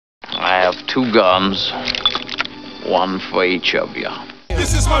have 2 guns, 1 for each of you.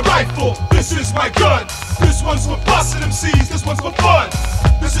 This is my rifle, this is my gun. This one's for busting MCs, this one's for fun.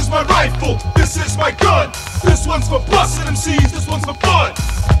 This is my rifle, this is my gun. This one's for busting MCs, this one's for fun.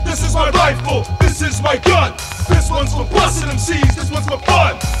 This is my rifle, this is my gun. This one's for busting MCs, this one's for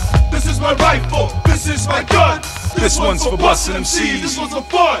fun. This is my rifle, this is my gun. This one's for busting MCs, this one's for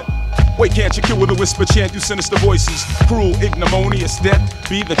fun. Wait, can't you kill with a whisper chant through sinister voices? Cruel, ignominious death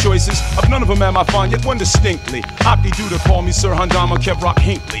be the choices. Of none of them am I fond, yet one distinctly. Opti do to call me Sir Handama Kevrock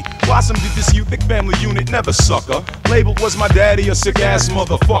Hinckley. Blossomed in this youth-thick family unit, never sucker. Labeled was my daddy a sick-ass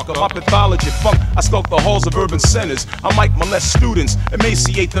motherfucker. My pathology funk, I stalk the halls of urban centers. I might molest students,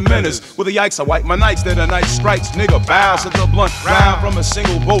 emaciate the menace. With the yikes, I wipe my nights, then the night strikes. Nigga bows to the blunt round from a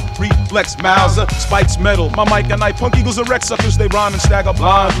single bolt. Reflex Mauser, spikes metal. My mic and I punk eagles erect suckers, they rhyme and stagger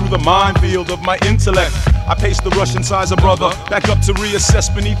blind through the minefield of my intellect. I pace the Russian size of brother, back up to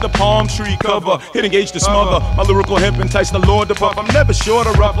reassess beneath the palm tree cover. Hit engage to smother, my lyrical hemp entice the Lord to puff. I'm never short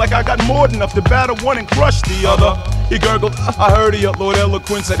or rough, like I got more than enough to battle one and crush the other. He gurgled, I heard of you, Lord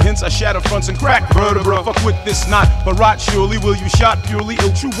Eloquence. At hints I shatter fronts and crack vertebra. Fuck with this knot, but rot surely will you shot purely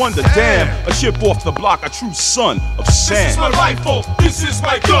ill true wonder. Damn, a chip off the block, a true son of Sam. This is my rifle, this is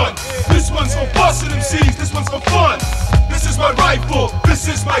my gun. This one's for busting MCs, this one's for fun. This is my rifle, this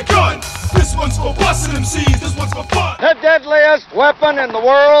is my gun. This one's for busting MCs, this one's for fun. The deadliest weapon in the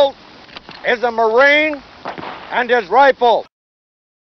world is a Marine and his rifle.